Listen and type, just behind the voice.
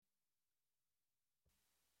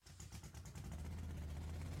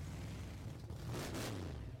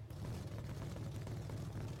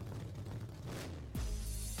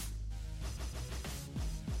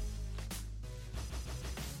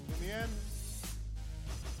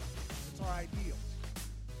ideals.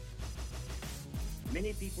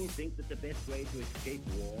 Many people think that the best way to escape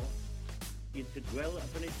war is to dwell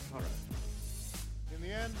upon its horrors. In the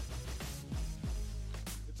end,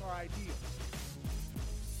 it's our ideals.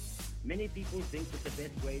 Many people think that the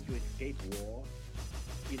best way to escape war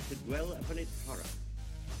is to dwell upon its horrors.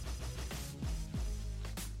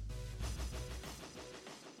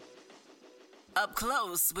 Up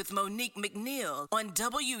Close with Monique McNeil on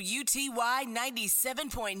WUTY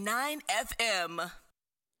 97.9 FM.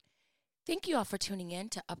 Thank you all for tuning in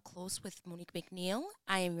to Up Close with Monique McNeil.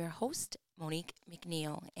 I am your host, Monique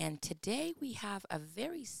McNeil, and today we have a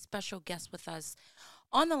very special guest with us.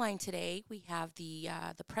 On the line today, we have the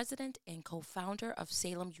president and co-founder of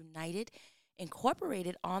Salem United,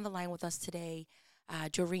 Incorporated, on the line with us today,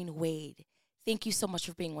 Doreen Wade. Thank you so much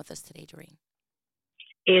for being with us today, Doreen.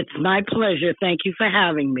 It's my pleasure. Thank you for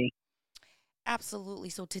having me. Absolutely.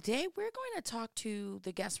 So today we're going to talk to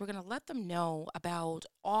the guests. We're going to let them know about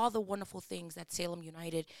all the wonderful things that Salem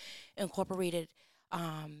United Incorporated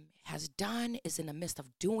has done, is in the midst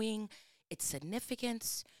of doing, its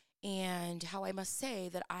significance, and how I must say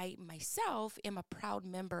that I myself am a proud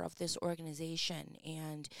member of this organization,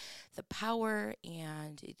 and the power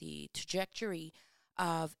and the trajectory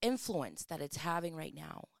of influence that it's having right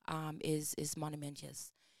now is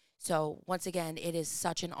monumentous. So once again, it is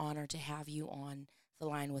such an honor to have you on the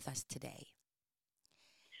line with us today.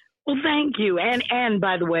 Well, thank you. And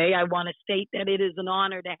by the way, I want to state that it is an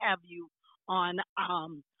honor to have you on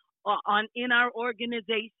in our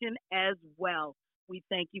organization as well. We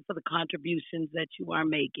thank you for the contributions that you are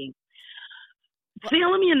making.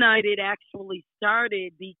 Salem United actually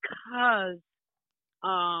started because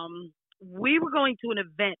we were going to an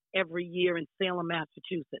event every year in Salem,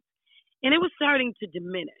 Massachusetts, and it was starting to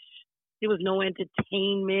diminish. There was no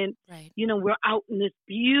entertainment. Right. You know, we're out in this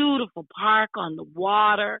beautiful park on the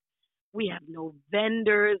water. We have no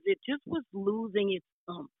vendors. It just was losing its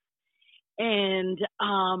oomph. And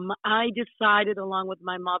I decided, along with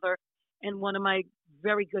my mother and one of my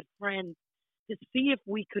very good friends, to see if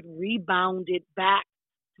we could rebound it back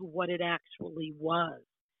to what it actually was.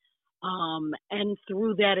 And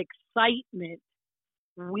through that excitement,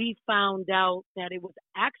 we found out that it was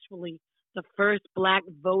actually the first black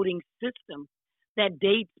voting system that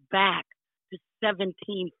dates back to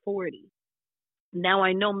 1740. Now,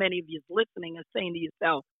 I know many of you listening are saying to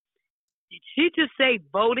yourself, did she just say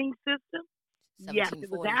voting system? Yes, it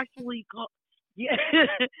was actually called,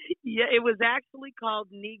 it was actually called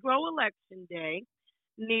Negro Election Day.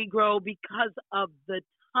 Negro because of the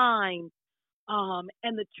time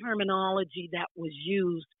and the terminology that was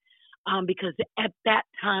used, because at that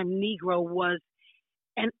time, Negro was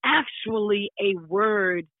actually a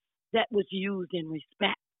word that was used in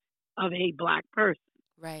respect of a black person.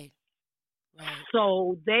 Right.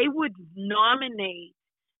 So they would nominate.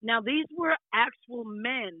 Now, these were actual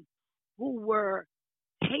men who were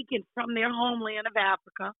taken from their homeland of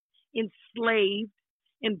Africa, enslaved,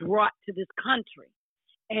 and brought to this country.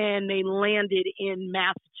 And they landed in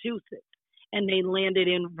Massachusetts, and they landed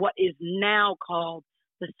in what is now called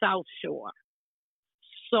the South Shore.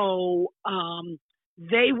 So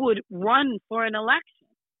they would run for an election,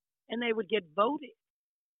 and they would get voted,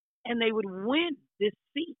 and they would win this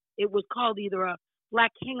seat. It was called either a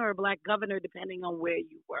black king or a black governor, depending on where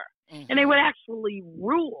you were. Mm-hmm. And they would actually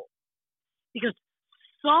rule, because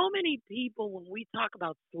so many people, when we talk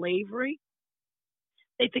about slavery,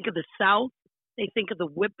 they think of the South, they think of the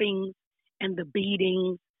whippings and the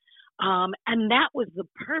beatings, and that was the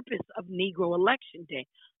purpose of Negro Election Day.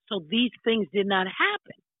 So these things did not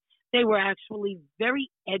happen. They were actually very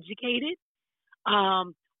educated.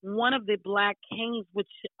 One of the black kings, which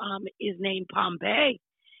is named Pompey,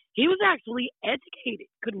 he was actually educated,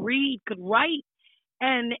 could read, could write.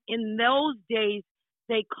 And in those days,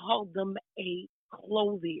 they called them a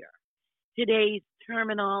clothier. Today's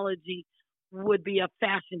terminology would be a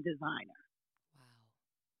fashion designer.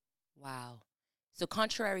 Wow. So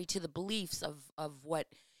contrary to the beliefs of what,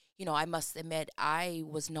 I must admit, I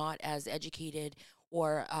was not as educated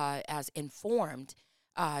or as informed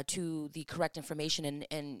to the correct information.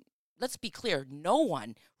 And let's be clear, no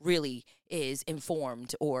one really is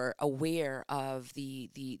informed or aware of the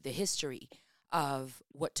history of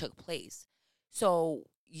what took place. So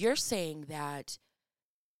you're saying that,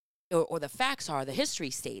 or the facts are, the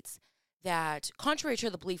history states that contrary to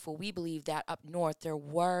the belief, or we believe that up north there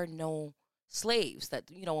were no slaves, that,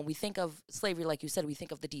 when we think of slavery, like you said, we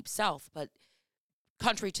think of the Deep South, but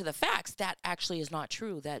contrary to the facts, that actually is not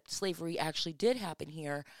true, that slavery actually did happen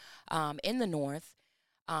here in the North,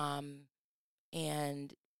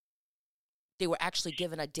 and they were actually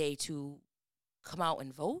given a day to come out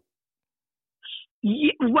and vote?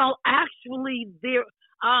 Well, actually,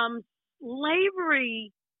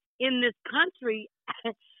 slavery in this country,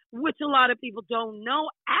 which a lot of people don't know,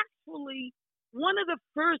 actually, one of the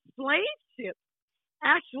first slave ships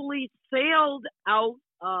actually sailed out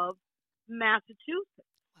of Massachusetts,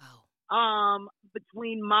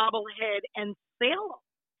 between Marblehead and Salem.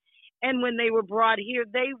 And when they were brought here,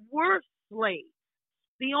 they were slaves.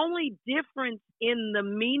 The only difference in the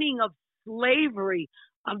meaning of slavery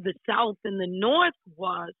of the South and the North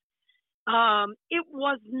was it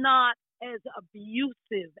was not as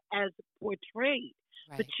abusive as portrayed,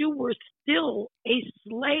 but you were still a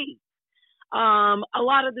slave. A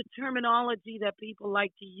lot of the terminology that people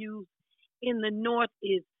like to use in the North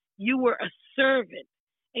is you were a servant.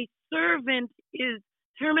 A servant is,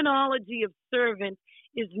 terminology of servant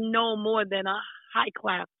is no more than a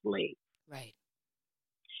high-class slave. Right.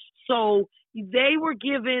 So they were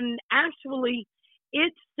given, actually,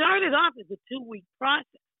 it started off as a 2-week process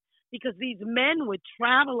because these men would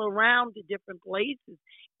travel around to different places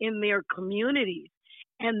in their communities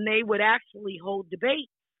and they would actually hold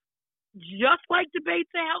debates, just like debates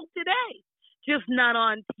are held today, just not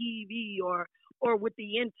on TV or with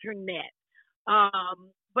the internet.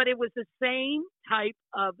 But it was the same type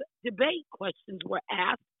of debate. Questions were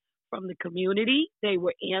asked from the community. They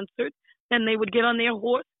were answered. Then they would get on their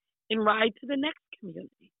horse and ride to the next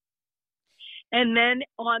community. And then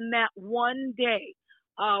on that one day,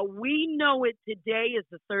 we know it today is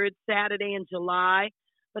the third Saturday in July,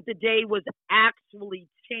 but the day was actually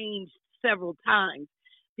changed several times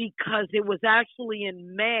because it was actually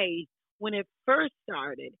in May when it first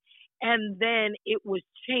started. And then it was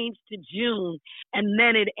changed to June, and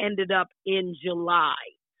then it ended up in July.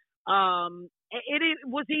 It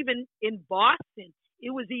was even in Boston,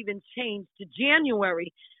 it was even changed to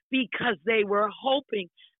January because they were hoping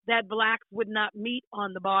that blacks would not meet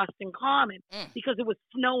on the Boston Common because it was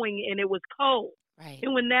snowing and it was cold. Right.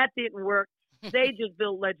 And when that didn't work, they just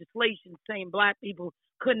built legislation saying black people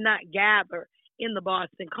could not gather in the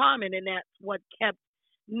Boston Common, and that's what kept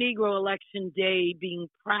Negro Election Day being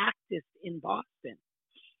practiced in Boston.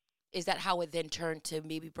 Is that how it then turned to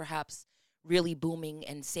maybe perhaps really booming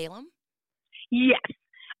in Salem? Yes.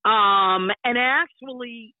 And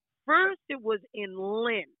actually, first it was in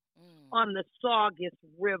Lynn on the Saugus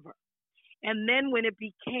River. And then when it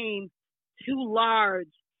became too large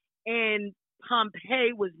and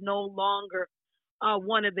Pompey was no longer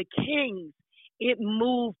one of the kings, it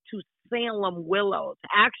moved to Salem Willows.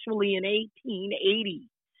 Actually, in 1880,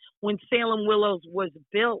 when Salem Willows was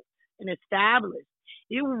built and established,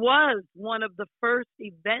 it was one of the first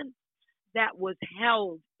events that was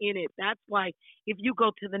held in it. That's why if you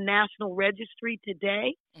go to the National Registry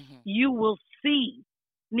today, you will see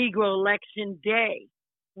Negro Election Day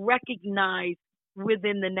recognized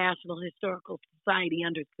within the National Historical Society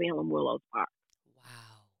under Salem Willows Park.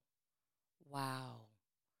 Wow.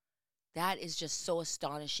 That is just so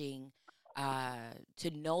astonishing to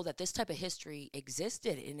know that this type of history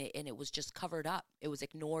existed and it was just covered up. It was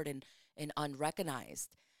ignored and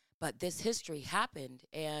unrecognized. But this history happened,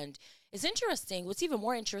 and it's interesting. What's even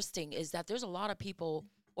more interesting is that there's a lot of people,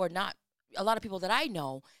 or not a lot of people that I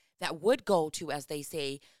know, that would go to, as they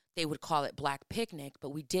say, they would call it Black Picnic,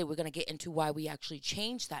 but we did. We're going to get into why we actually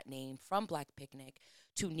changed that name from Black Picnic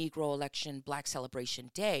to Negro Election Black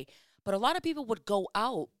Celebration Day. But a lot of people would go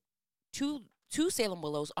out to Salem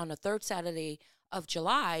Willows on the third Saturday of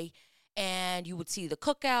July, and you would see the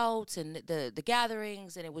cookouts and the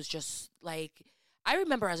gatherings, and it was just like, I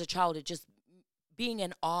remember as a child it just being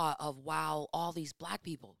in awe of, wow, all these black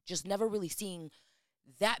people, just never really seeing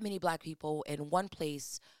that many black people in one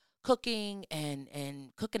place cooking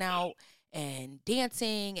and cooking out and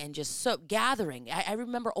dancing and just gathering. I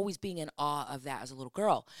remember always being in awe of that as a little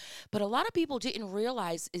girl. But a lot of people didn't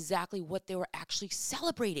realize exactly what they were actually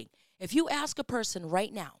celebrating. If you ask a person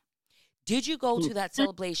right now, did you go to that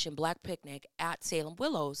celebration, Black Picnic, at Salem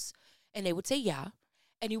Willows? And they would say, yeah.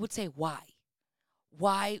 And you would say, why?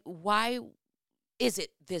 Why is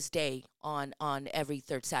it this day on every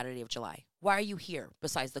third Saturday of July? Why are you here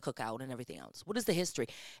besides the cookout and everything else? What is the history?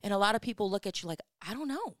 And a lot of people look at you like, I don't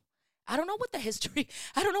know. I don't know what the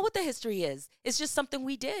history is. It's just something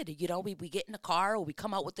we did. You know, we get in a car or we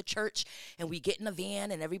come out with the church and we get in a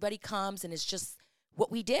van and everybody comes and it's just what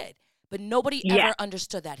we did. But nobody ever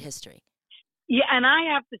understood that history. Yeah, and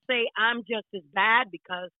I have to say I'm just as bad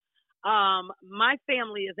because my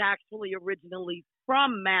family is actually originally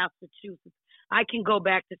from Massachusetts. I can go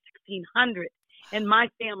back to 1600, and my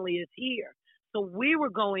family is here. So we were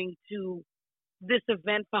going to this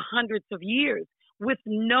event for hundreds of years with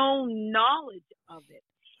no knowledge of it.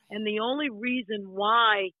 And the only reason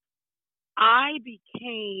why I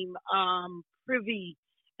became privy,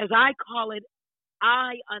 as I call it,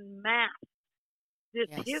 I unmasked this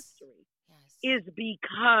Yes. history, Yes. is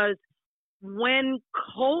because when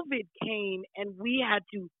COVID came and we had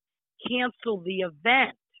to cancel the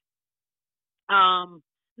event,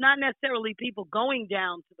 not necessarily people going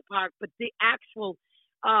down to the park, but the actual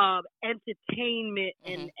entertainment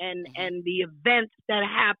and the events that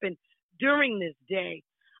happened during this day,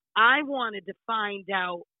 I wanted to find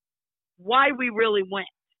out why we really went.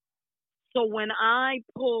 So when I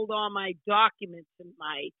pulled all my documents and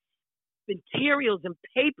my materials and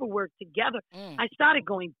paperwork together, I started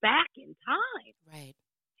going back in time. Right.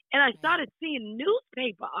 And I started seeing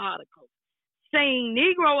newspaper articles saying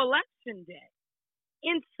Negro Election Day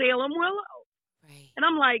in Salem Willow. Right. And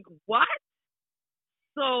I'm like, what?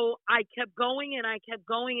 So I kept going and I kept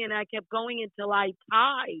going and I kept going until I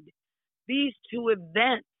tied these two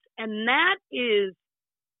events. And that is,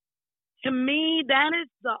 to me, that is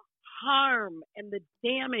the harm and the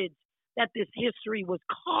damage that this history was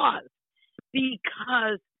caused,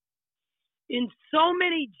 because in so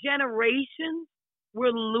many generations,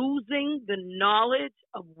 we're losing the knowledge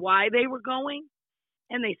of why they were going,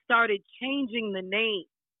 and they started changing the name.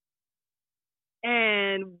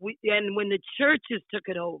 And when the churches took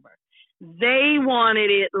it over, they wanted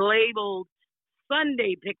it labeled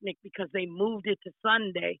Sunday picnic because they moved it to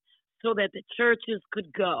Sunday so that the churches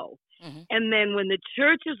could go. And then when the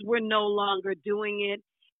churches were no longer doing it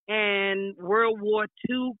and World War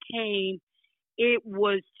II came, it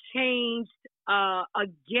was changed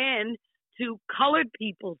again to colored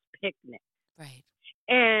people's picnic. Right.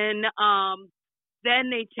 And then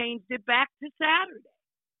they changed it back to Saturday.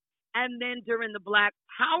 And then during the Black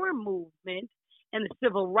Power movement and the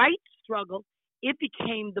civil rights struggle, it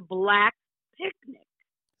became the Black Picnic.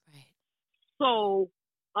 Right. So,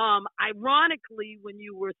 ironically, when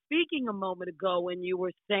you were speaking a moment ago and you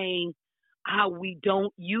were saying how we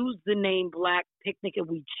don't use the name Black Picnic and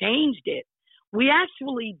we changed it, we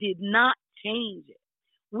actually did not change it.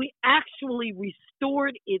 We actually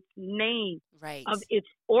restored its name of its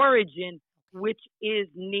origin, which is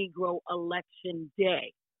Negro Election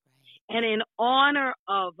Day. And in honor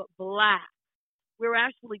of Black, we're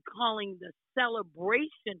actually calling the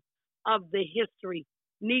celebration of the history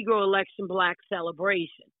Negro Election Black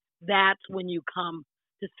Celebration. That's when you come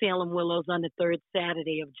to Salem Willows on the third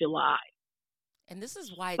Saturday of July. And this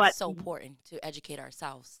is why it's so important to educate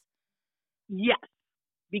ourselves. Yes,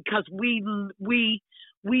 because we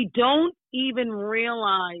don't even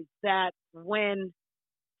realize that when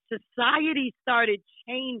society started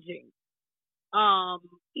changing,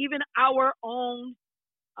 even our own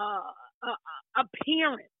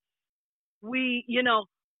appearance, we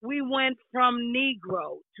went from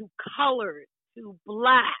Negro to colored to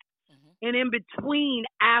Black, and in between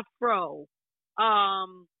Afro,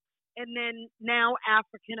 and then now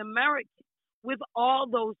African American. With all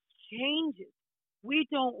those changes, we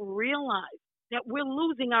don't realize that we're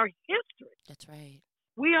losing our history. That's right.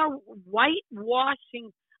 We are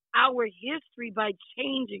whitewashing our history by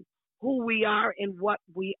changing who we are and what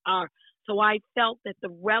we are. So I felt that the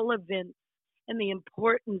relevance and the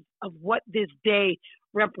importance of what this day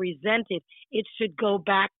represented, it should go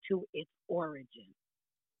back to its origin.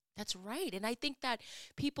 That's right. And I think that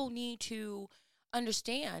people need to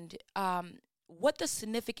understand what the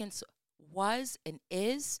significance was and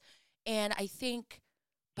is. And I think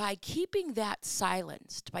by keeping that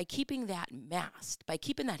silenced, by keeping that masked, by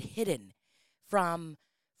keeping that hidden from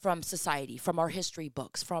society, from our history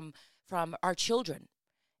books, from our children,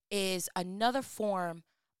 is another form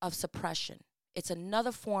of suppression. It's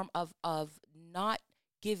another form of not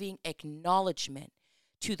giving acknowledgement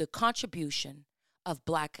to the contribution of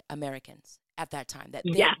Black Americans at that time,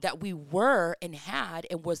 that we were and had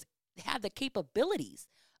the capabilities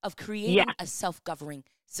of creating a self-governing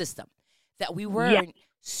system, that we weren't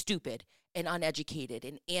stupid and uneducated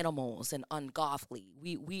and animals and ungodly.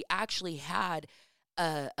 We actually had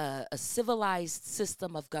a civilized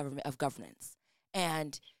system of governance,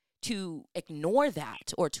 and to ignore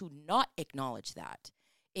that or to not acknowledge that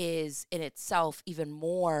is in itself even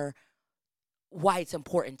more why it's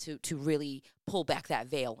important to really pull back that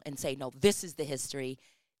veil and say, no, this is the history,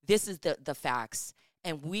 this is the facts,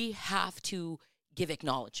 and we have to give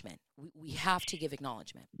acknowledgement. We have to give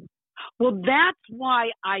acknowledgement. Well, that's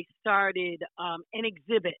why I started an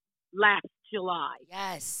exhibit last July.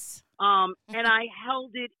 Yes. And I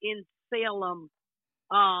held it in Salem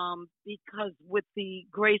because with the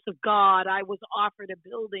grace of God, I was offered a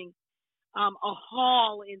building, a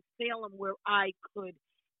hall in Salem where I could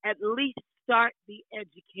at least start the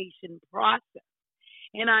education process.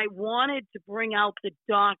 And I wanted to bring out the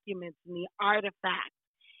documents and the artifacts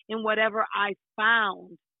and whatever I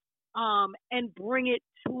found, and bring it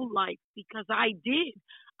to life, because I did.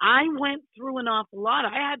 I went through an awful lot.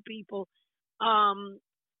 I had people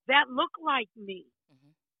that look like me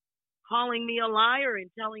calling me a liar and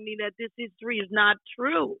telling me that this history is not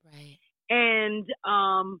true. Right. And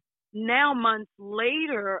now, months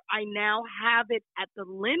later, I now have it at the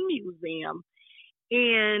Lynn Museum,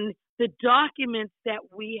 and the documents that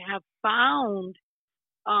we have found,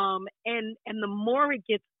 and the more it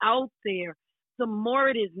gets out there, the more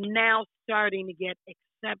it is now starting to get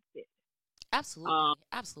accepted. Absolutely.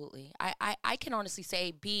 Absolutely. I can honestly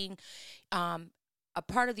say, being a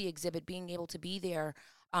part of the exhibit, being able to be there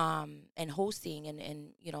and hosting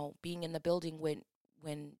and being in the building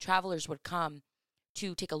when travelers would come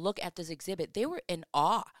to take a look at this exhibit, they were in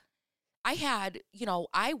awe. I had,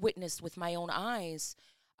 I witnessed with my own eyes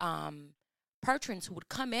patrons who would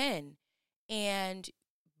come in and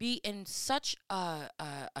be in such a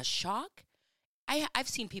shock. I've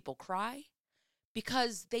seen people cry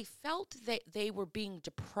because they felt that they were being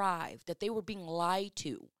deprived, that they were being lied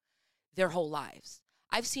to their whole lives.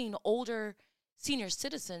 I've seen older senior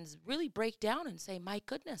citizens really break down and say, my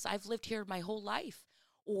goodness, I've lived here my whole life.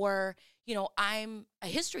 Or, I'm a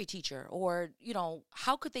history teacher. Or,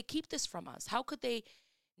 how could they keep this from us? How could they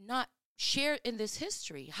not share in this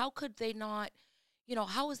history? How could they not,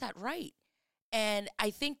 how is that right? And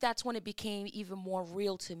I think that's when it became even more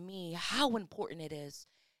real to me how important it is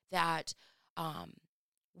that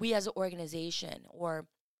we as an organization or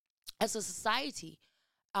as a society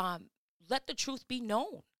let the truth be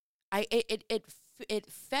known. It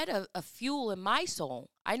fed a fuel in my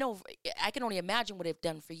soul. I know I can only imagine what it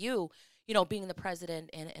done for you, being the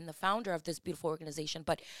president and the founder of this beautiful organization.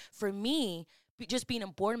 But for me, just being a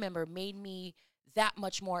board member made me that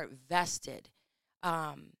much more vested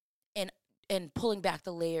in pulling back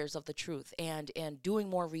the layers of the truth and doing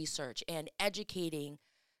more research and educating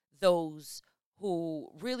those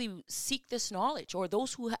who really seek this knowledge, or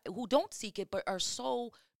those who don't seek it but are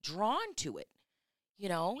so drawn to it.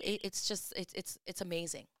 It's just it's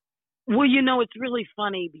amazing. Well, it's really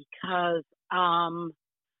funny because I've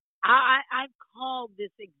called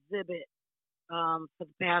this exhibit for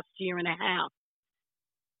the past year and a half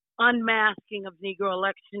Unmasking of Negro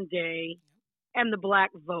Election Day and the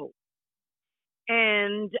Black Vote.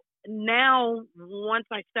 And now, once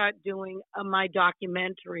I start doing my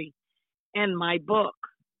documentary and my book,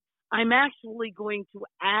 I'm actually going to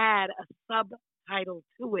add a subtitle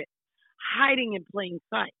to it, Hiding in Plain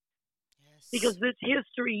Sight. Yes. Because this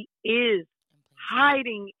history is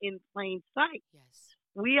hiding in plain sight. Yes.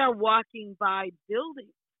 We are walking by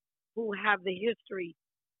buildings who have the history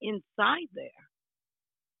inside there,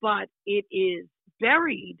 but it is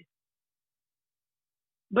buried.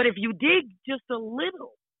 But if you dig just a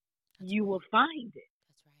little, you will find it.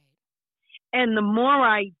 That's right. And the more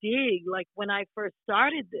I dig, like when I first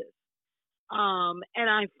started this, and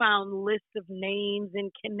I found lists of names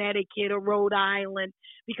in Connecticut or Rhode Island,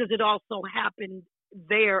 because it also happened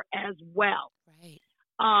there as well. Right.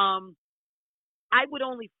 I would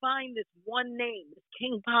only find this one name,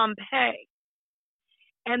 King Pompey.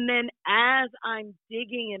 And then as I'm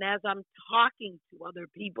digging and as I'm talking to other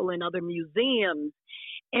people in other museums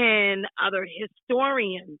and other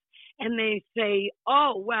historians, and they say,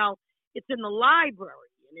 "Oh, well, it's in the library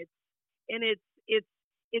and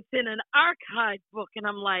it's in an archive book," and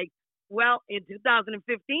I'm like, "Well, in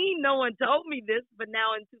 2015, no one told me this, but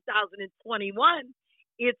now in 2021,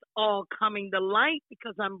 it's all coming to light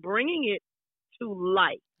because I'm bringing it to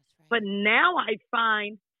light." That's right. But now I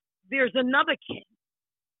find there's another king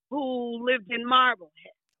who lived in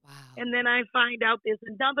Marblehead. Wow. And then I find out there's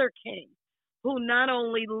another king who not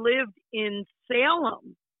only lived in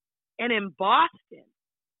Salem and in Boston,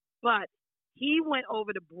 but he went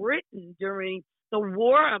over to Britain during the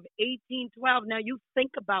War of 1812. Now you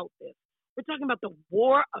think about this. We're talking about the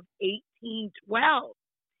War of 1812.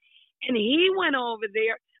 And he went over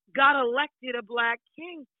there, got elected a black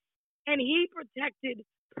king, and he protected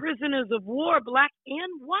prisoners of war, black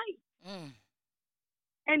and white,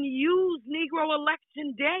 and used Negro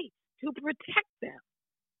Election Day to protect them.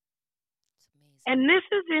 And this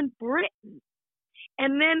is in Britain.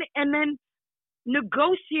 And then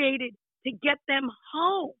negotiated to get them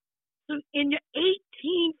home. So in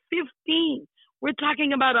 1815, we're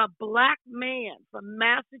talking about a black man from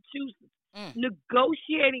Massachusetts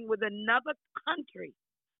negotiating with another country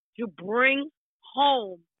to bring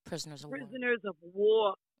home prisoners of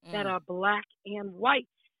war that are black and white.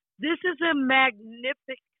 This is a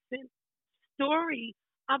magnificent story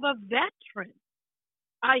of a veteran,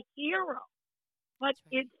 a hero. but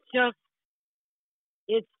it's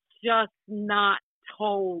just not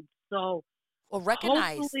told. So Or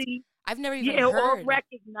recognized. hopefully, I've never even or heard.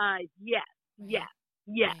 recognized. Yes, Right.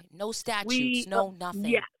 yes. Right. No statutes, We no nothing.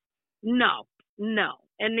 yes, no, no.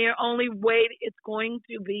 And the only way it's going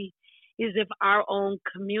to be is if our own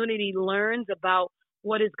community learns about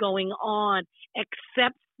what is going on,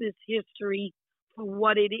 accepts this history for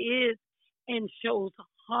what it is, and shows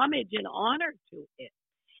homage and honor to it.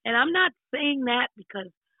 And I'm not saying that because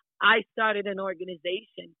I started an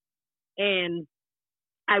organization and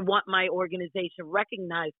I want my organization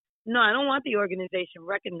recognized. No, I don't want the organization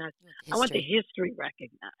recognized. I want the history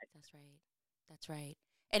recognized. That's right. That's right.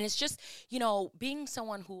 And it's just, being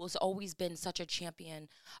someone who has always been such a champion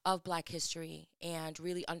of Black history and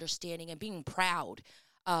really understanding and being proud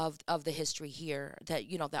of the history here, that,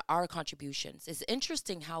 that our contributions. It's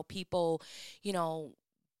interesting how people,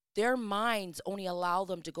 their minds only allow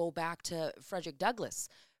them to go back to Frederick Douglass.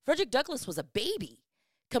 Frederick Douglass was a baby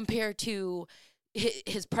compared to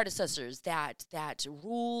his predecessors that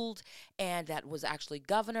ruled and that was actually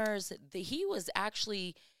governors.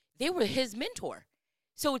 They were his mentor.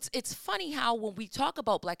 So it's funny how when we talk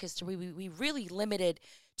about Black history, we really limited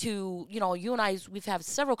to, you and I, we've had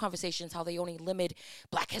several conversations how they only limit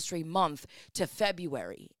Black History Month to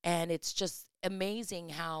February. And it's just amazing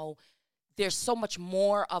how there's so much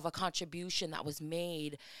more of a contribution that was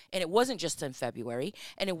made, and it wasn't just in February,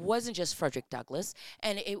 and it wasn't just Frederick Douglass,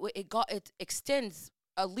 and it extends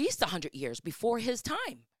at least 100 years before his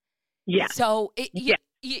time. Yeah. So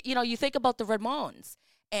you think about the Ramones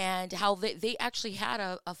and how they actually had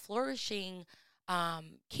a flourishing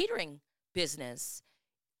catering business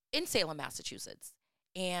in Salem, Massachusetts,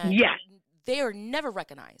 and they are never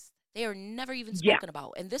recognized. They are never even spoken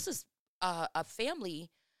about, and this is a family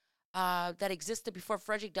that existed before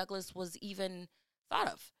Frederick Douglass was even thought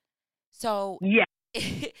of. So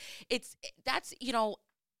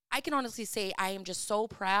I can honestly say I am just so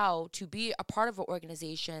proud to be a part of an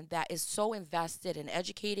organization that is so invested in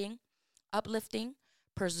educating, uplifting,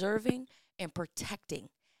 preserving, and protecting.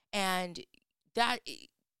 And that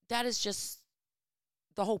is just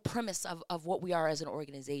the whole premise of what we are as an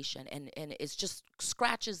organization. And it just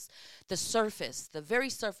scratches the surface, the very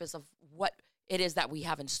surface of what it is that we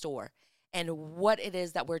have in store and what it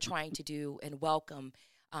is that we're trying to do and welcome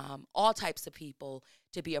all types of people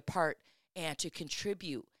to be a part and to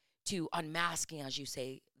contribute to unmasking, as you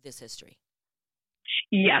say, this history.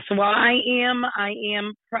 Yes, well, I am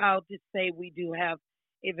proud to say we do have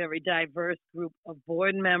a very diverse group of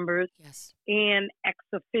board members and ex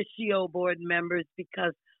officio board members,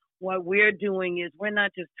 because what we're doing is we're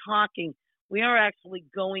not just talking, we are actually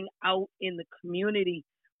going out in the community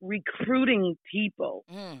recruiting people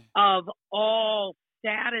of all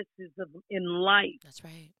statuses in life. That's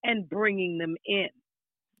right. And bringing them in.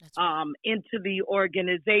 That's right. Into the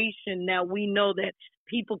organization. Now, we know that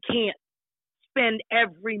people can't spend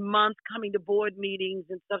every month coming to board meetings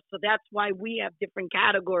and stuff, so that's why we have different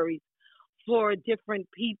categories for different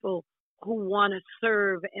people who want to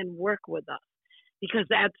serve and work with us. Because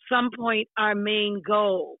at some point, our main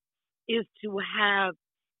goal is to have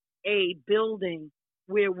a building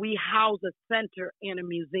where we house a center and a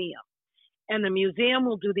museum. And the museum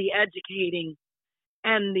will do the educating,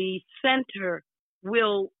 and the center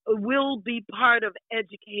will be part of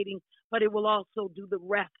educating, but it will also do the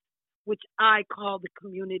rest, which I call the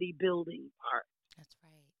community building part. That's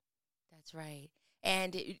right. That's right.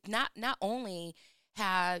 And not only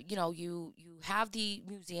have, you have the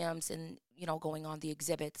museums and, going on the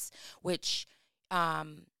exhibits, which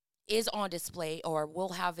is on display or will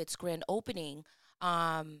have its grand opening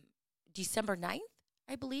December 9th,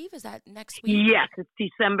 I believe. Is that next week? Yes, it's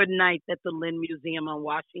December 9th at the Lynn Museum on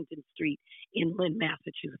Washington Street in Lynn,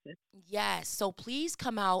 Massachusetts. Yes, so please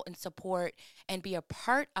come out and support and be a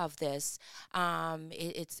part of this.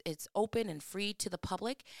 It's open and free to the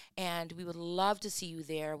public, and we would love to see you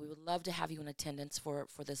there. We would love to have you in attendance for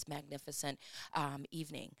this magnificent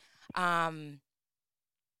evening. But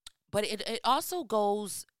it also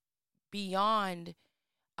goes beyond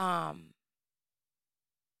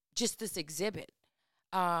just this exhibit.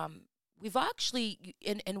 We've actually,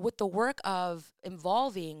 and with the work of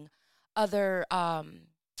involving other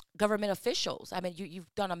government officials. I mean,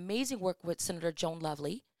 you've done amazing work with Senator Joan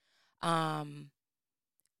Lovely,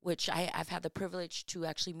 which I've had the privilege to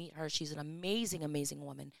actually meet her. She's an amazing, amazing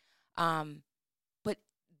woman. But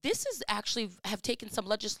this is actually have taken some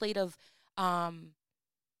legislative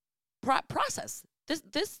process.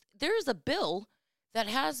 There is a bill that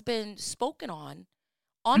has been spoken on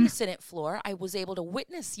the Senate floor. I was able to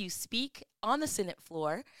witness you speak on the Senate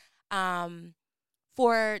floor for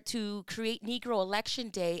to create Negro Election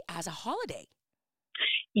Day as a holiday.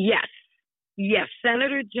 Yes. Yes.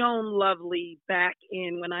 Senator Joan Lovely, back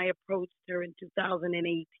in when I approached her in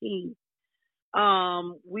 2018,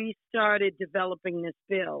 we started developing this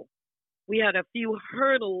bill. We had a few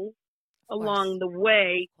hurdles along the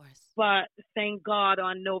way, but thank God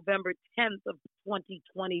on November 10th of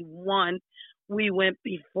 2021, we went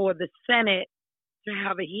before the Senate to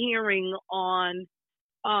have a hearing on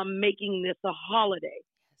making this a holiday.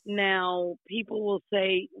 Now, people will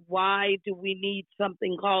say, why do we need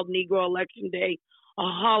something called Negro Election Day, a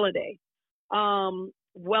holiday?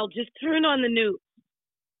 Well, just turn on the news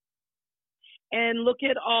and look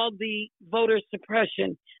at all the voter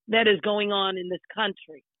suppression that is going on in this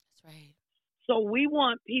country. That's right. So we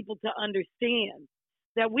want people to understand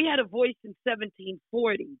that we had a voice in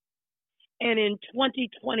 1740. And in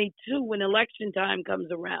 2022, when election time comes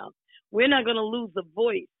around, we're not going to lose the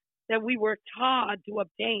voice that we worked hard to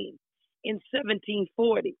obtain in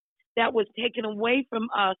 1740. That was taken away from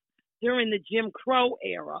us during the Jim Crow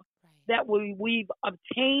era, that we've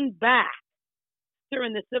obtained back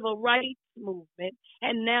during the civil rights movement,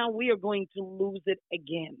 and now we are going to lose it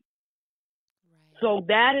again. So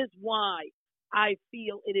that is why I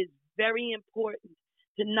feel it is very important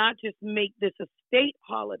to not just make this a state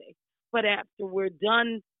holiday, but after we're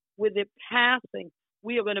done with it passing,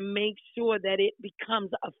 we are going to make sure that it becomes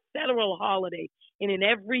a federal holiday. And in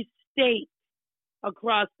every state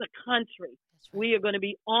across the country, we are going to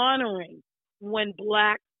be honoring when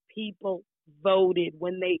Black people voted,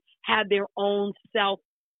 when they had their own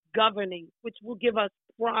self-governing, which will give us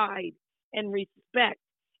pride and respect.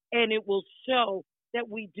 And it will show that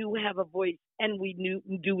we do have a voice and we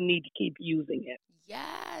do need to keep using it.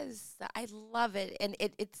 Yes, I love it. And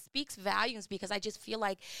it speaks volumes, because I just feel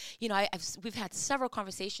like, we've had several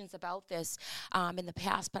conversations about this in the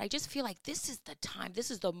past, but I just feel like this is the time, this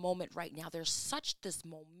is the moment right now. There's such this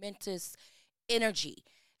momentous energy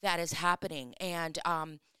that is happening. And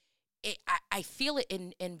I feel it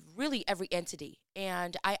in really every entity.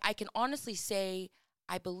 And I can honestly say,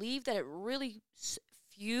 I believe that it really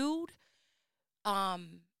fueled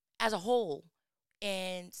as a whole,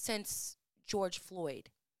 and since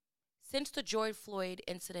the George Floyd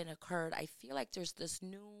incident occurred, I feel like there's this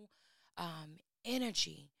new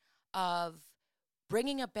energy of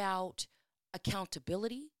bringing about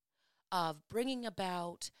accountability, of bringing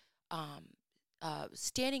about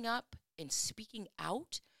standing up and speaking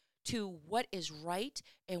out to what is right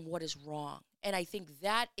and what is wrong. And I think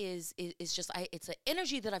that is just, it's an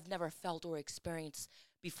energy that I've never felt or experienced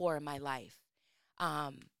before in my life.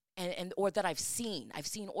 Or that I've seen. I've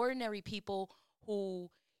seen ordinary people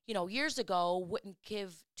who, years ago wouldn't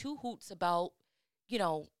give two hoots about,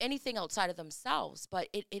 anything outside of themselves. But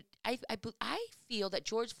I feel that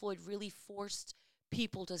George Floyd really forced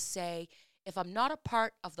people to say, if I'm not a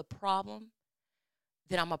part of the problem,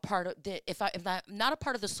 then I'm a part of the, if I'm not a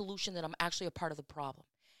part of the solution, then I'm actually a part of the problem.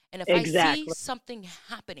 And if I see something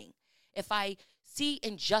happening, if I see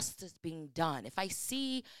injustice being done, if I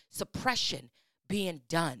see suppression being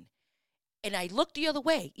done, and I look the other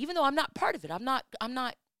way, even though I'm not part of it, I'm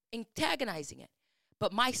not antagonizing it,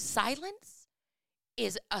 but my silence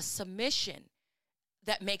is a submission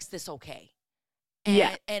that makes this okay.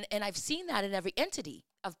 And, and I've seen that in every entity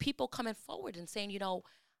of people coming forward and saying,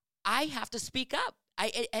 I have to speak up.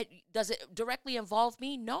 Does it directly involve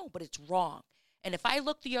me? No, but it's wrong. And if I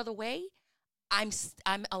look the other way, I'm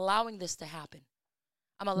allowing this to happen.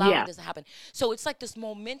 I'm allowing this to happen. So it's like this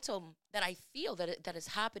momentum that I feel that is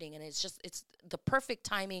happening, and it's the perfect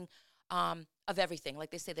timing of everything.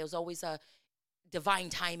 Like they say, there's always a divine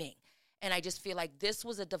timing, and I just feel like this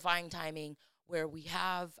was a divine timing where we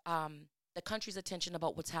have the country's attention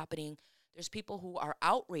about what's happening. There's people who are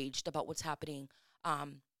outraged about what's happening,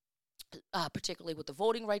 particularly with the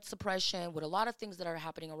voting rights suppression, with a lot of things that are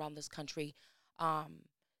happening around this country,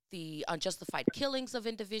 the unjustified killings of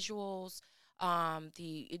individuals.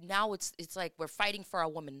 Now it's like we're fighting for our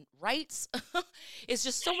women's rights. It's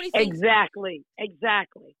just so many things.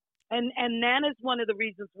 Exactly. And that is one of the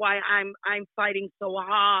reasons why I'm fighting so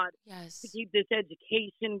hard to keep this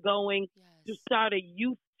education going, to start a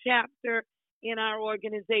youth chapter in our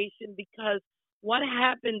organization, because what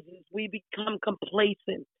happens is we become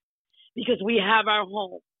complacent because we have our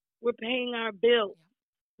home. We're paying our bills.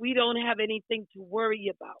 We don't have anything to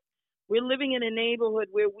worry about. We're living in a neighborhood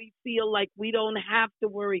where we feel like we don't have to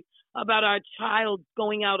worry about our child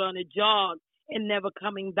going out on a jog and never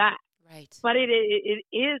coming back. Right. But it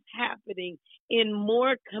is happening in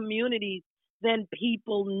more communities than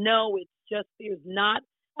people know. It's just there's not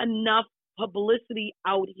enough publicity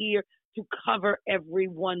out here to cover every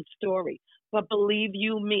one story. But believe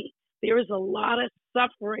you me, there is a lot of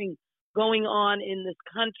suffering going on in this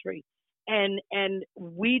country. And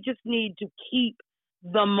we just need to keep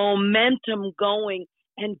the momentum going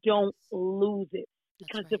and don't lose it.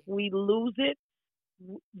 Because if we lose it,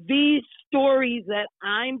 these stories that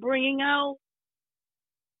I'm bringing out,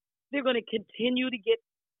 they're going to continue to get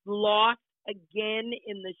lost again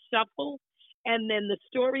in the shuffle. And then the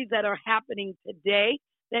stories that are happening today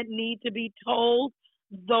that need to be told,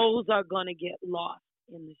 those are going to get lost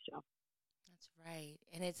in the shuffle. That's right.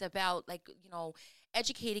 And it's about, like,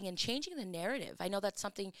 educating and changing the narrative. I know that's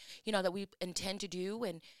something, that we intend to do.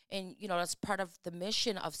 And that's part of the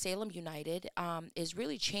mission of Salem United, is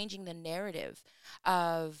really changing the narrative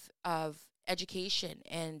of education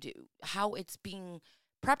and how it's being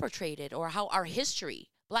perpetrated, or how our history,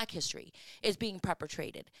 Black history, is being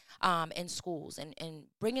perpetrated in schools, and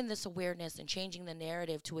bringing this awareness and changing the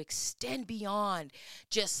narrative to extend beyond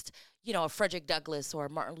just, Frederick Douglass or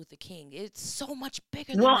Martin Luther King. It's so much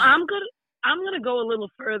bigger than that. I'm gonna go a little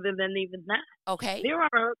further than even that. Okay. There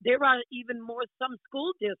are even more some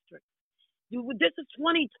school districts. This is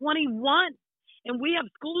 2021, and we have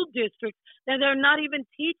school districts that are not even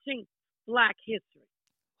teaching Black history.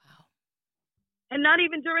 Wow. And not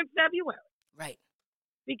even during February. Right.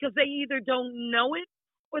 Because they either don't know it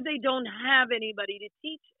or they don't have anybody to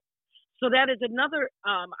teach it. So that is another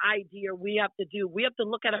idea we have to do. We have to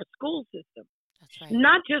look at our school system. That's right.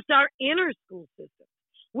 Not just our inner school system.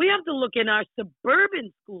 We have to look in our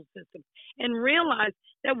suburban school system and realize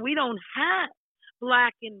that we don't have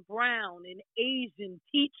Black and brown and Asian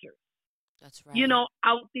teachers. That's right.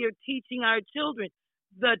 Out there teaching our children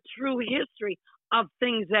the true history of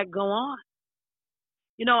things that go on.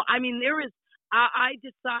 I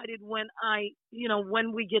decided when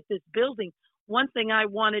when we get this building, one thing I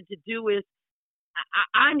wanted to do is,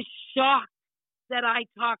 I'm shocked that I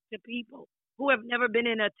talk to people who have never been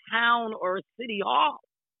in a town or a city hall.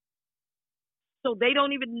 So they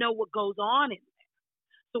don't even know what goes on in there.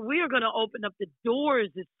 So we are going to open up the doors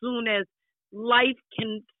as soon as life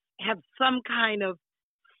can have some kind of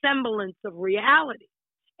semblance of reality,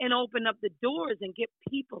 and open up the doors and get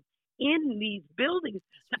people in these buildings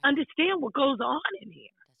to understand what goes on in here.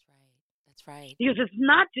 That's right. Because it's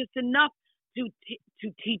not just enough to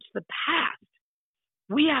teach the past.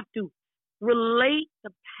 We have to relate the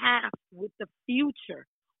past with the future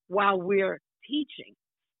while we're teaching.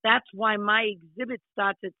 That's why my exhibit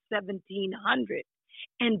starts at 1700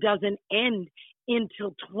 and doesn't end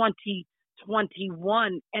until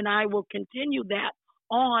 2021. And I will continue that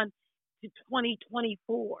on to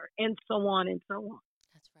 2024 and so on and so on.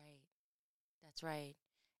 That's right.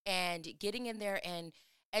 And getting in there and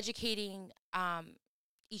educating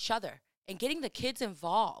each other, and getting the kids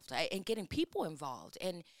involved, and getting people involved,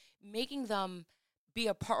 and making them be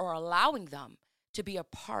a part, or allowing them to be a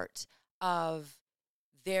part of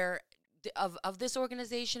of this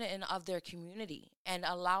organization and of their community, and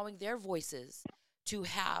allowing their voices to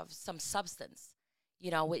have some substance.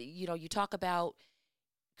 You talk about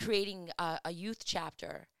creating a youth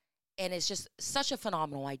chapter, and it's just such a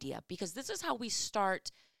phenomenal idea, because this is how we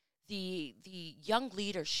start the young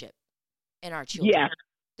leadership in our children. Yes.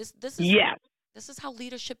 This is how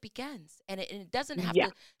leadership begins, and it doesn't have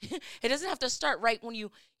to. It doesn't have to start right when you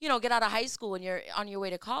get out of high school and you're on your way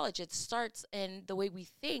to college. It starts in the way we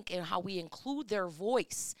think and how we include their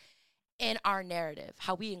voice in our narrative,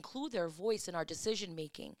 how we include their voice in our decision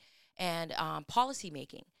making and policy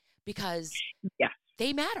making, because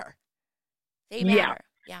they matter. They matter.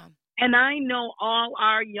 Yeah. And I know all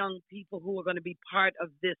our young people who are going to be part of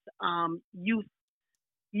this youth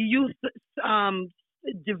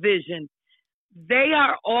division. They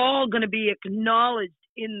are all going to be acknowledged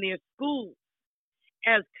in their schools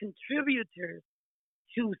as contributors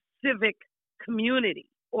to civic community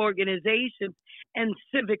organizations and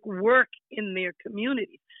civic work in their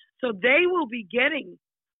communities. So they will be getting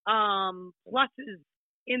pluses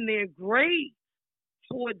in their grades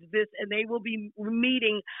towards this, and they will be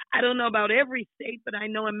meeting, I don't know about every state, but I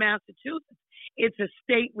know in Massachusetts, it's a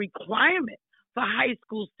state requirement for high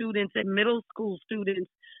school students and middle school students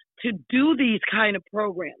to do these kind of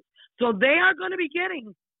programs. So they are going to be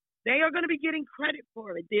getting credit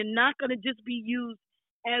for it. They're not going to just be used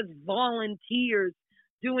as volunteers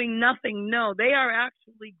doing nothing. No, they are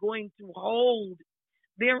actually going to hold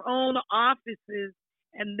their own offices,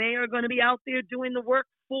 and they are going to be out there doing the work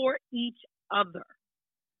for each other.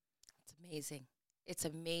 It's amazing. It's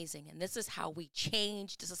amazing. And this is how we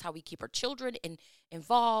change. This is how we keep our children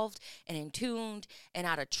involved and in tuned and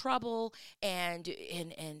out of trouble, and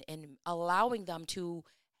allowing them to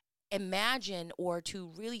imagine or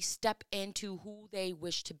to really step into who they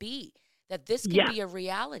wish to be. that this can Yes. be a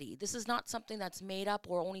reality. This is not something that's made up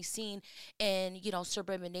or only seen in,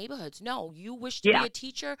 suburban neighborhoods. No, you wish to be Yes. a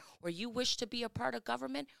teacher or you wish to be a part of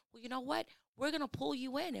government. Well, you know what? We're going to pull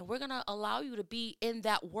you in and we're going to allow you to be in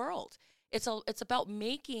that world. It's about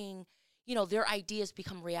making, their ideas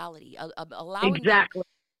become reality, allowing them Exactly.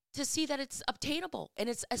 to see that it's obtainable and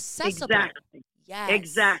it's accessible. Exactly. Yes.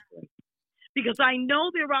 Exactly. Because I know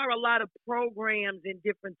there are a lot of programs in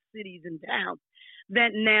different cities and towns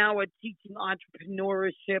that now are teaching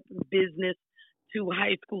entrepreneurship and business to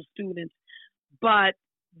high school students. But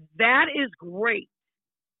that is great.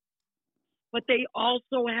 But they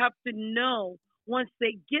also have to know, once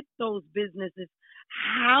they get those businesses,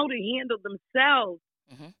 how to handle themselves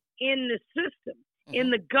Mhm. in the system, in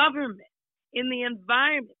Mhm. the government, in the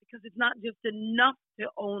environment, because it's not just enough to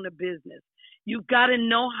own a business. You've got to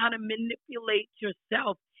know how to manipulate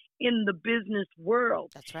yourself in the business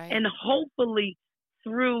world. That's right. And hopefully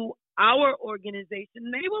through our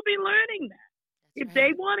organization, they will be learning that. That's If right.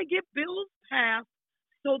 they want to get bills passed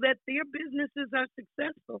so that their businesses are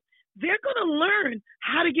successful, they're going to learn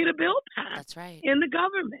how to get a bill passed That's right. in the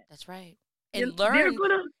government. That's right. You And know, they're learn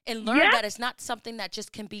gonna, that yes, it's not something that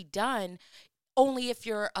just can be done only if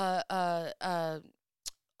you're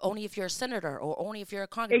only if you're a senator or only if you're a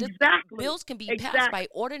congressman. exactly, Bills can be passed exactly, by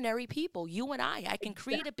ordinary people. You and I can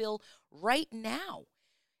create a bill right now.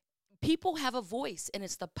 People have a voice, and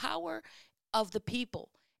it's the power of the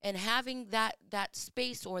people. And having that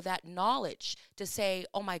space or that knowledge to say,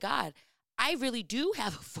 "Oh my God, I really do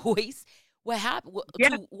have a voice." yes,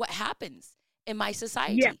 To what happens in my yes,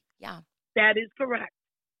 society? Yeah, that is correct.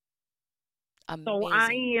 So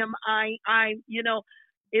amazing.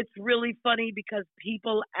 it's really funny because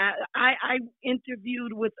I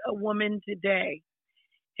interviewed with a woman today,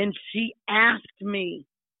 and she asked me,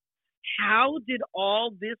 how did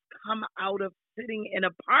all this come out of sitting in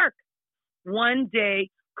a park one day,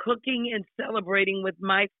 cooking and celebrating with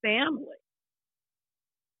my family?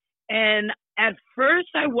 And at first,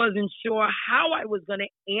 I wasn't sure how I was going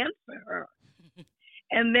to answer her.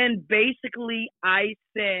 And then basically, I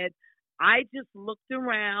said, I just looked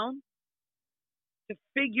around to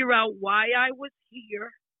figure out why I was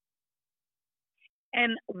here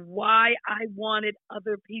and why I wanted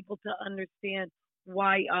other people to understand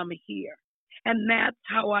why I'm here. And that's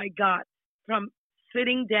how I got from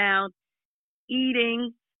sitting down,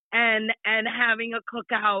 eating, and having a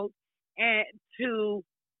cookout, and to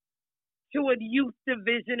a youth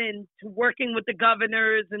division, and to working with the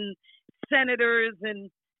governors and senators, and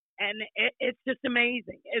it's just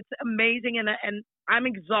amazing. It's amazing, and I'm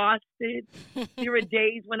exhausted. There are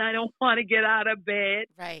days when I don't want to get out of bed,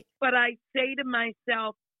 Right. but I say to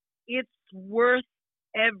myself, it's worth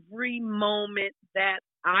every moment that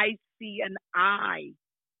I see an eye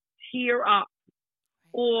tear up,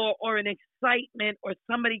 or an excitement, or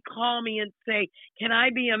somebody call me and say, can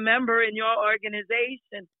I be a member in your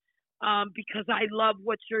organization? Because I love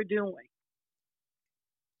what you're doing.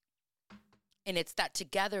 And it's that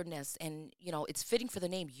togetherness, and it's fitting for the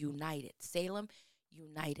name United, Salem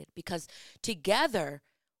United, because together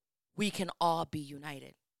we can all be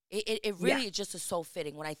united. It really just is so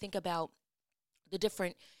fitting when I think about the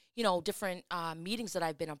different meetings that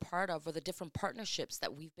I've been a part of, or the different partnerships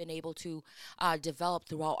that we've been able to develop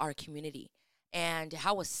throughout our community, and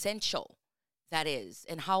how essential that is,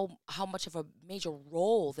 and how much of a major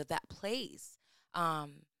role that plays.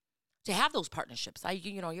 To have those partnerships.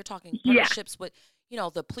 You're talking partnerships with,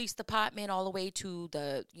 the police department, all the way to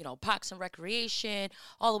the, parks and recreation,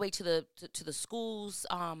 all the way to the schools,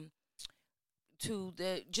 to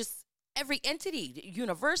the just every entity,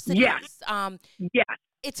 universities. Yes. Yes.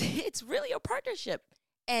 It's really a partnership.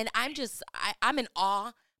 And I'm in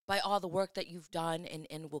awe by all the work that you've done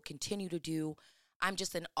and will continue to do. I'm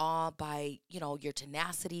just in awe by, your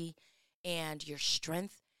tenacity and your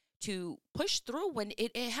strength to push through when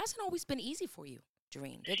it hasn't always been easy for you,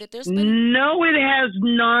 Doreen. No, it has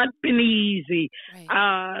not been easy.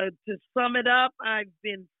 Right. To sum it up, I've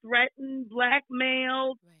been threatened,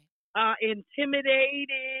 blackmailed, Right.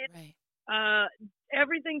 Intimidated, Right.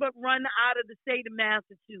 Everything but run out of the state of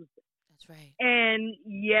Massachusetts. That's right. And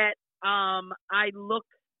yet, I look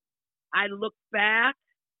back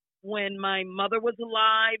when my mother was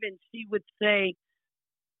alive, and she would say,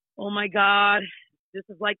 "Oh my God, this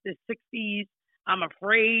is like the 60s. I'm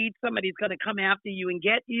afraid somebody's going to come after you and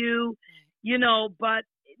get you." Right. But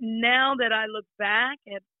now that I look back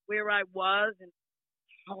at where I was and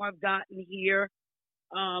how I've gotten here,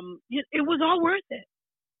 it was all worth it.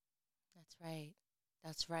 That's right.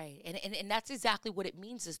 That's right. And that's exactly what it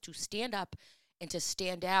means, is to stand up and to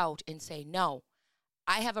stand out and say, no,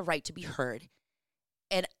 I have a right to be heard.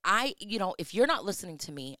 And if you're not listening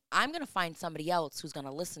to me, I'm going to find somebody else who's going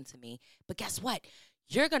to listen to me. But guess what?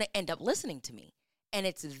 You're going to end up listening to me. And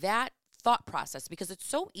it's that thought process, because it's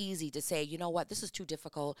so easy to say, you know what, this is too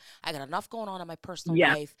difficult. I got enough going on in my personal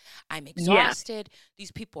life. I'm exhausted.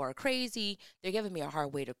 These people are crazy. They're giving me a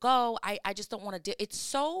hard way to go. I just don't want to do. It's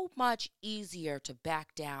so much easier to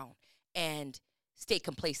back down and stay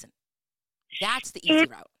complacent. That's the easy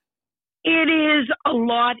route. It is a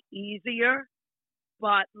lot easier,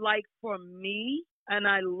 but like for me, and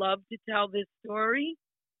I love to tell this story,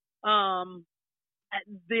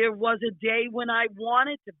 there was a day when I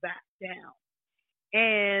wanted to back down.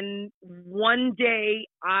 And one day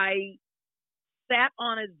I sat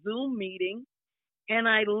on a Zoom meeting and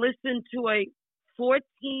I listened to a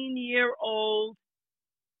 14-year-old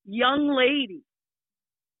young lady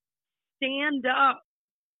stand up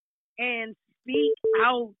and speak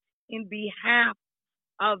out in behalf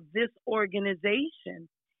of this organization.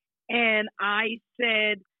 And I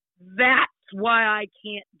said, that's why I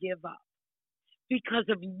can't give up. Because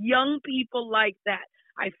of young people like that.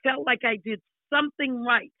 I felt like I did something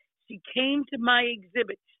right. She came to my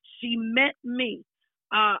exhibit. She met me.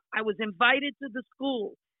 I was invited to the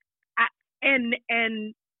school. And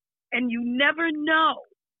you never know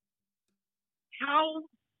how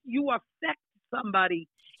you affect somebody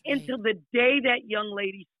until the day that young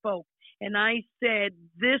lady spoke. And I said,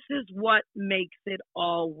 this is what makes it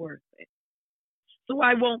all worth it. So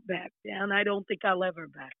I won't back down. I don't think I'll ever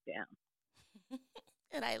back down.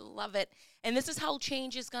 And I love it. And this is how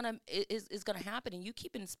change is gonna happen. And you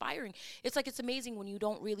keep inspiring. It's like, it's amazing when you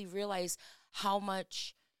don't really realize how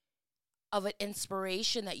much of an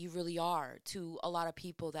inspiration that you really are to a lot of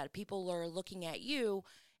people, that people are looking at you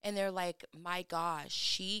and they're like, my gosh,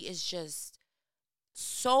 she is just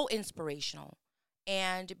so inspirational.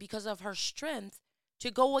 And because of her strength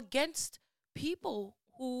to go against people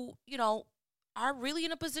who, are really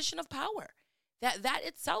in a position of power. That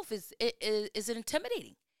itself is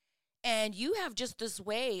intimidating. And you have just this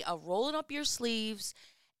way of rolling up your sleeves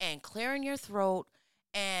and clearing your throat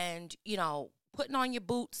and, putting on your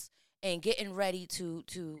boots and getting ready to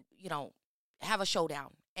have a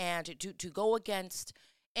showdown and to go against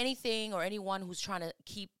anything or anyone who's trying to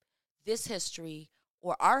keep this history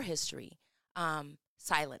or our history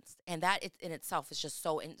silenced. And that in itself is just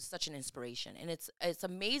such an inspiration. And it's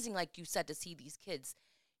amazing, like you said, to see these kids,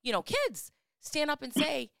 kids stand up and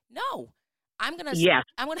say, no, I'm gonna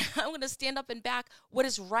stand up and back what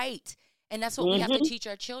is right. And that's what we have to teach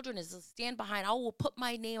our children, is to stand behind. I will put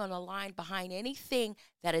my name on the line behind anything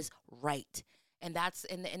that is right. And that's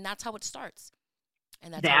how it starts.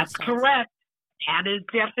 And that's correct. That is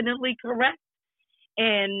definitely correct.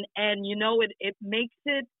 And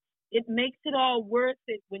it makes it all worth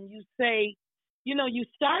it when you say, you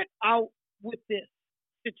start out with this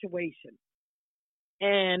situation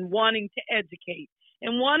and wanting to educate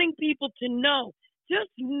and wanting people to just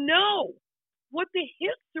know what the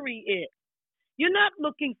history is. You're not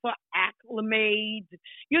looking for acclimates.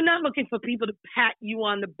 You're not looking for people to pat you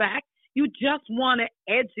on the back. You just want to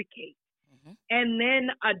educate. Mm-hmm. And then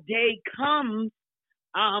a day comes,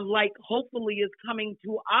 like hopefully is coming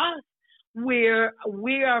to us, where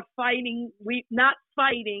we are fighting, not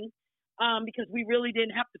fighting, because we really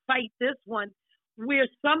didn't have to fight this one, where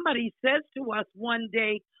somebody says to us one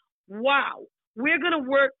day, wow, we're going to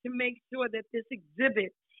work to make sure that this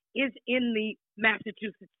exhibit is in the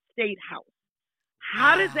Massachusetts State House.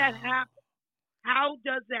 How does that happen? How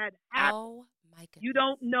does that happen? Oh, my goodness. You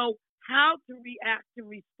don't know how to react and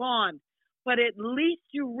respond, but at least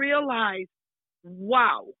you realize,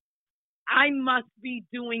 wow, I must be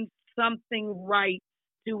doing something right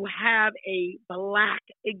to have a Black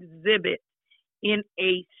exhibit in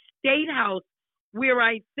a state house where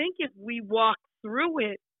I think if we walk through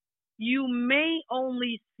it, you may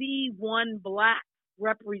only see one Black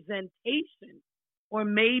representation or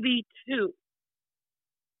maybe two.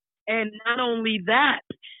 And not only that,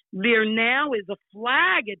 there now is a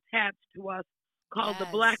flag attached to us called the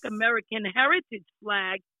Black American Heritage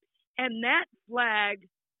Flag. And that flag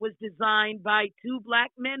was designed by two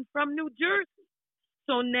Black men from New Jersey.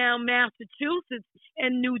 So now Massachusetts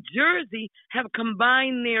and New Jersey have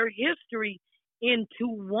combined their history into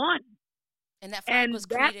one. And that flag was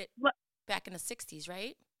created back in the 60s,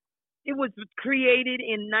 right? It was created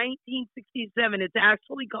in 1967. It's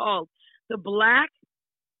actually called the Black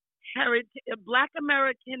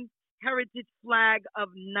American Heritage Flag of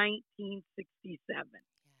 1967. Yes.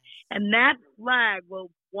 And that flag will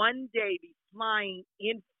one day be flying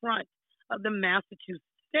in front of the Massachusetts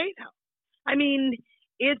State House. I mean,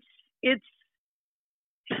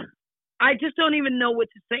 I just don't even know what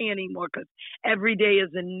to say anymore because every day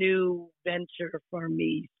is a new venture for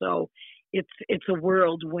me. So it's a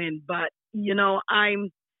whirlwind. But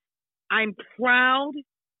I'm proud,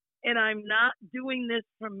 and I'm not doing this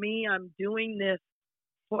for me. I'm doing this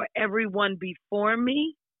for everyone before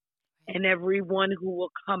me and everyone who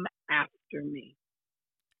will come after me.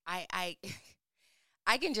 I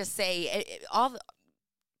I can just say all the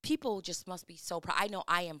people just must be so proud. I know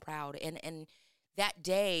I am proud, and that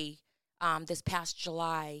day, this past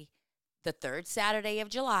July, the third Saturday of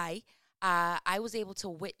July, I was able to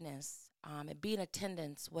witness and be in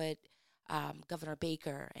attendance with Governor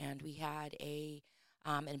Baker, and we had a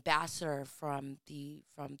ambassador from the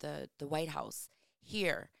White House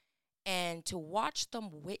here, and to watch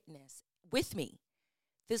them witness with me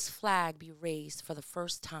this flag be raised for the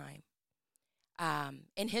first time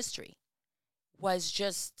in history was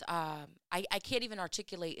just I can't even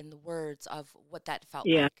articulate in the words of what that felt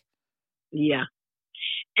like. Yeah.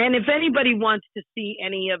 And if anybody wants to see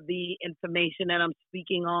any of the information that I'm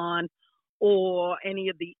speaking on or any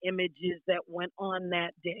of the images that went on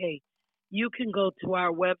that day, you can go to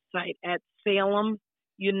our website at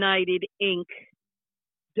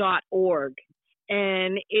SalemUnitedInc.org.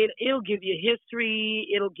 And it'll give you history.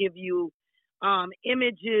 It'll give you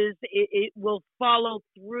images. It will follow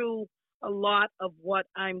through a lot of what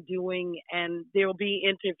I'm doing. And there'll be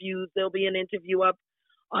interviews. There'll be an interview up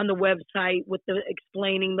on the website with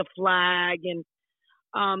explaining the flag. And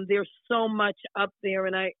there's so much up there.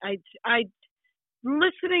 And I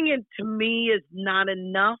listening it to me is not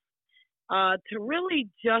enough to really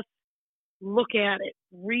just look at it,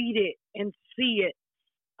 read it, and see it.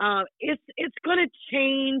 It's going to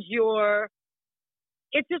change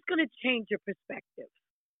it's just going to change your perspective.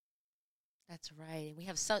 That's right. We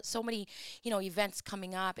have so many, events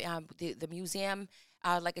coming up. The museum,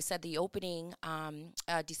 like I said, the opening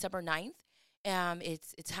December 9th.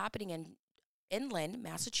 It's happening in Inland,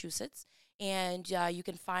 Massachusetts, and you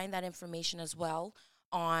can find that information as well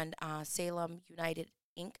on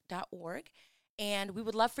SalemUnitedInc.org. And we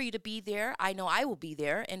would love for you to be there. I know I will be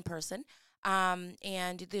there in person.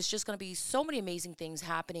 And there's just going to be so many amazing things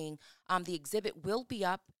happening. The exhibit will be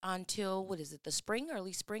up until, the spring?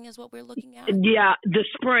 Early spring is what we're looking at? Yeah, the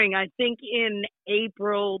spring. I think in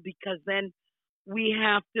April, because then we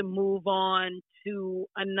have to move on to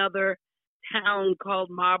another town called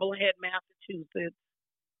Marblehead, Massachusetts.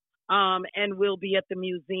 And we'll be at the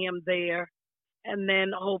museum there. And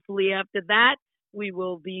then hopefully after that, we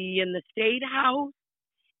will be in the State House.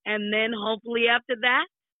 And then hopefully after that,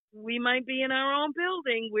 we might be in our own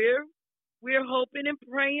building. We're hoping and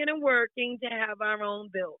praying and working to have our own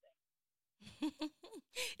building.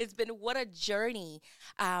 It's been what a journey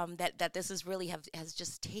that this is really has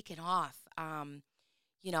just taken off.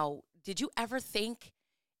 Did you ever think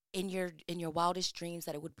in your wildest dreams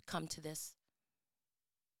that it would come to this?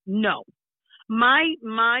 No. My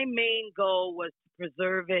main goal was to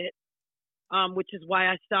preserve it, which is why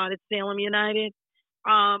I started Salem United.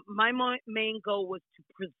 My main goal was to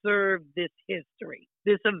preserve this history,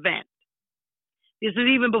 this event. This is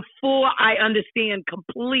even before I understand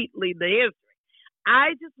completely the history.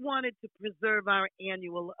 I just wanted to preserve our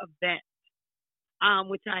annual event,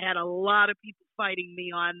 which I had a lot of people fighting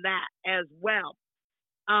me on that as well.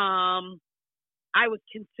 I was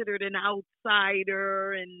considered an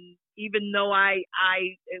outsider, and even though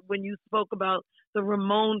when you spoke about the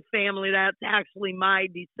Ramon family, that's actually my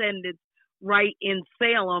descendants right in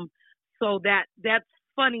Salem. So that's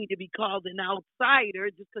funny to be called an outsider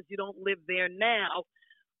just because you don't live there now.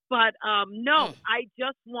 But no, I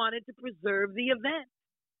just wanted to preserve the event.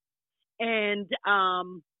 And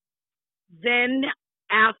then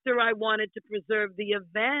after I wanted to preserve the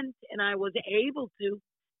event and I was able to,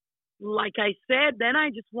 like I said, then I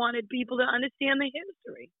just wanted people to understand the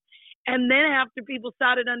history. And then after people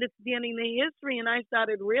started understanding the history and I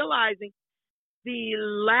started realizing the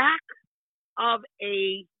lack of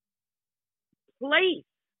a place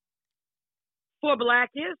for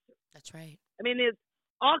Black history. That's right. I mean, there's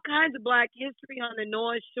all kinds of Black history on the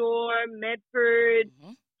North Shore, Medford,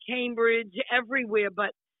 Cambridge, everywhere.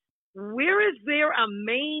 But where is there a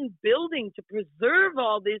main building to preserve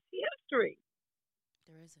all this history?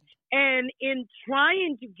 There isn't. And in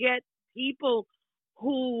trying to get people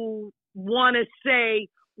who want to say,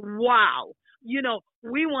 wow,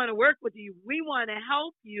 we want to work with you. We want to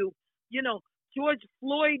help you. George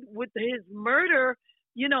Floyd with his murder,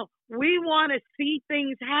 we want to see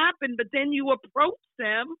things happen, but then you approach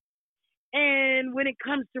them. And when it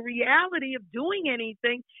comes to reality of doing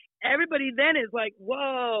anything, everybody then is like,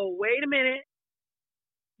 whoa, wait a minute.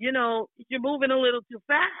 You're moving a little too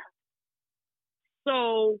fast.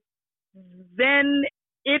 So then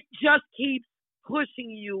it just keeps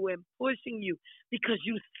pushing you and pushing you because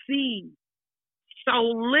you see so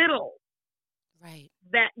little Right.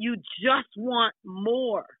 that you just want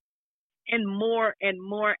more and more and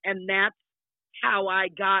more. And that's how I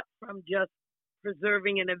got from just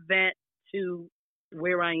preserving an event to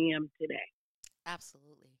where I am today.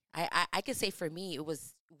 Absolutely. I could say for me, it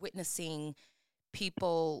was witnessing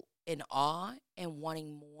people in awe and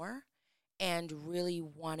wanting more and really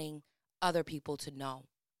wanting other people to know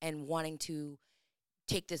and wanting to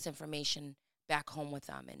take this information back home with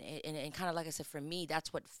them. And kind of like I said, for me,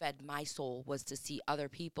 that's what fed my soul, was to see other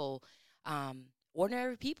people,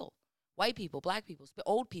 ordinary people, white people, black people,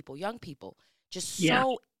 old people, young people, just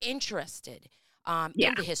so interested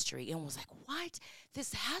in the history, and was like, what?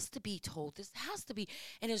 This has to be told. This has to be.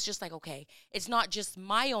 And it's just like, okay, it's not just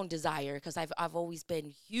my own desire, because I've always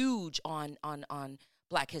been huge on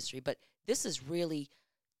Black history, but this is really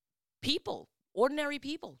people, ordinary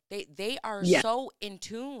people. They are so in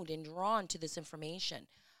tune and drawn to this information.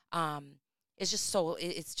 It's just so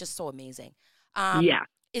amazing.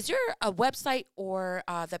 Is there a website or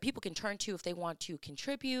that people can turn to if they want to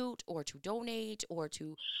contribute or to donate or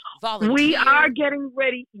to volunteer? We are getting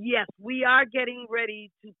ready. Yes, we are getting ready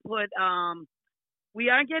to put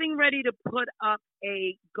up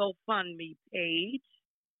a GoFundMe page.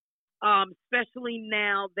 Especially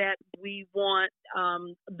now that we want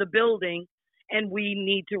the building and we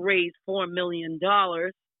need to raise $4 million.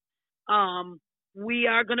 We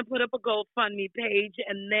are going to put up a GoFundMe page,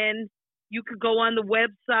 and then you could go on the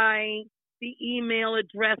website. The email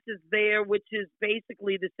address is there, which is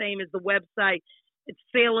basically the same as the website. It's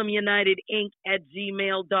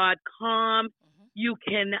salemunited@gmail.com. You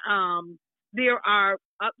can,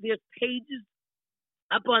 there's pages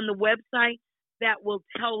up on the website that will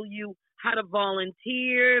tell you how to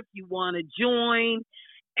volunteer, if you want to join.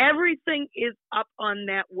 Everything is up on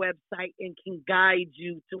that website and can guide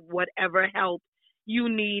you to whatever help you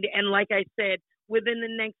need. And like I said, within the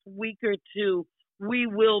next week or two, we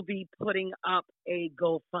will be putting up a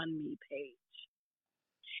GoFundMe page.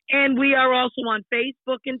 And we are also on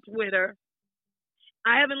Facebook and Twitter.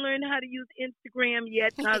 I haven't learned how to use Instagram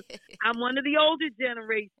yet because I'm one of the older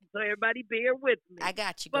generations, so everybody bear with me. I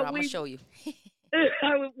got you, girl. I'm going to show you.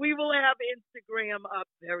 We will have Instagram up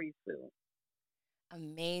very soon.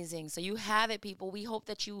 Amazing. So you have it, people. We hope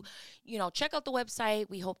that you check out the website.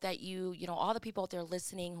 We hope that all the people out there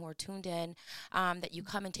listening who are tuned in, that you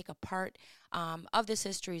come and take a part of this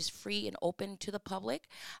history. Is free and open to the public.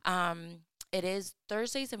 It is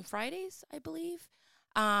Thursdays and Fridays, I believe.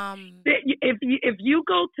 If you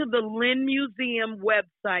go to the Lynn Museum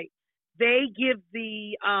website, they give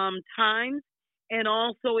the times, and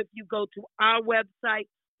also if you go to our website,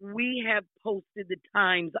 we have posted the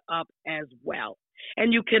times up as well.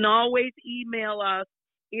 And you can always email us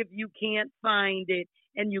if you can't find it,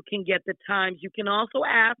 and you can get the times. You can also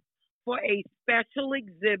ask for a special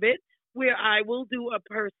exhibit where I will do a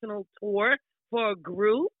personal tour for a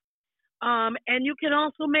group. And you can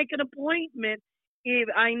also make an appointment. If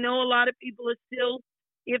I know a lot of people are still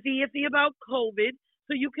iffy about COVID,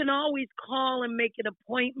 so you can always call and make an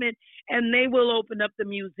appointment, and they will open up the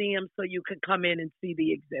museum so you can come in and see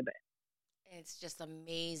the exhibit. It's just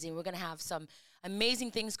amazing. We're going to have some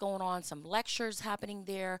amazing things going on, some lectures happening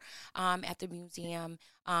there at the museum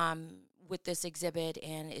with this exhibit,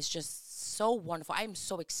 and it's just so wonderful. I'm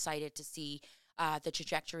so excited to see the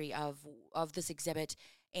trajectory of this exhibit,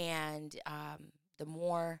 and the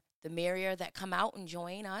more the merrier that come out and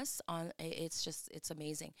join us on. It's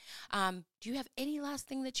amazing. Do you have any last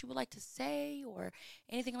thing that you would like to say or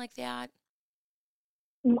anything like that?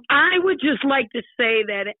 I would just like to say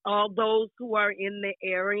that all those who are in the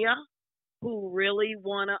area who really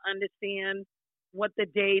want to understand what the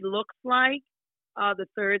day looks like, the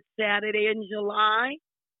third Saturday in July,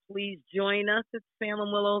 please join us at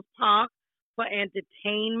Salem Willows Park for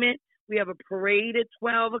entertainment. We have a parade at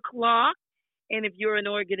 12 o'clock. And if you're an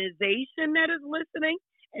organization that is listening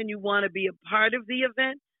and you want to be a part of the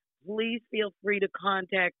event, please feel free to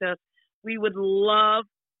contact us. We would love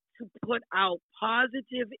to put out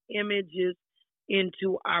positive images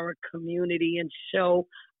into our community and show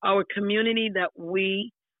our community that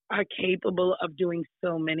we are capable of doing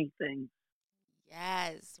so many things.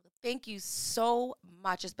 Yes. Thank you so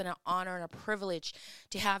much. It's been an honor and a privilege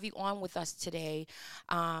to have you on with us today.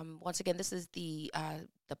 Once again, this is the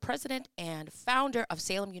president and founder of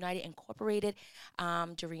Salem United Incorporated,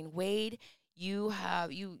 Doreen Wade. You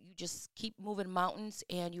just keep moving mountains,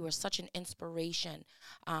 and you are such an inspiration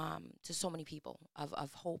to so many people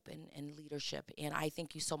of hope and leadership. And I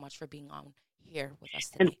thank you so much for being on here with us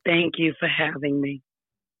today. And thank you for having me.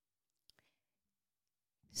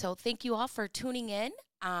 So thank you all for tuning in.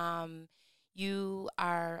 You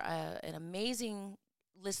are an amazing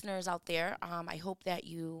listeners out there. I hope that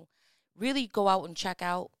you really go out and check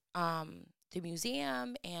out the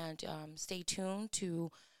museum and stay tuned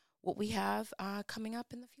to what we have coming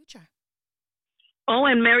up in the future. Oh,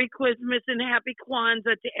 and Merry Christmas and Happy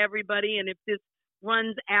Kwanzaa to everybody. And if this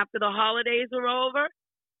runs after the holidays are over,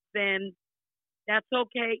 then that's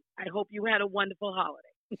okay. I hope you had a wonderful holiday.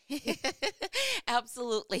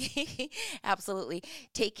 Absolutely. Absolutely.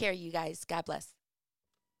 Take care, you guys. God bless.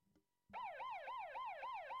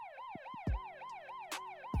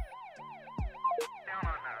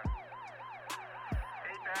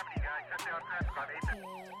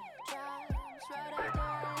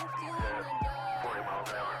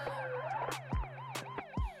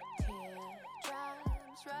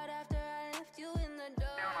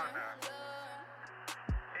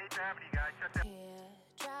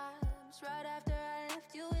 Right after I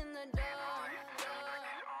left you in the door.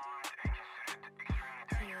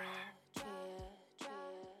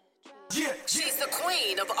 Yeah. She's the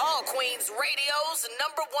queen of all queens radio's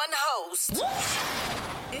 #1 host.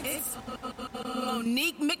 It's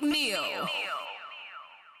Monique McNeil.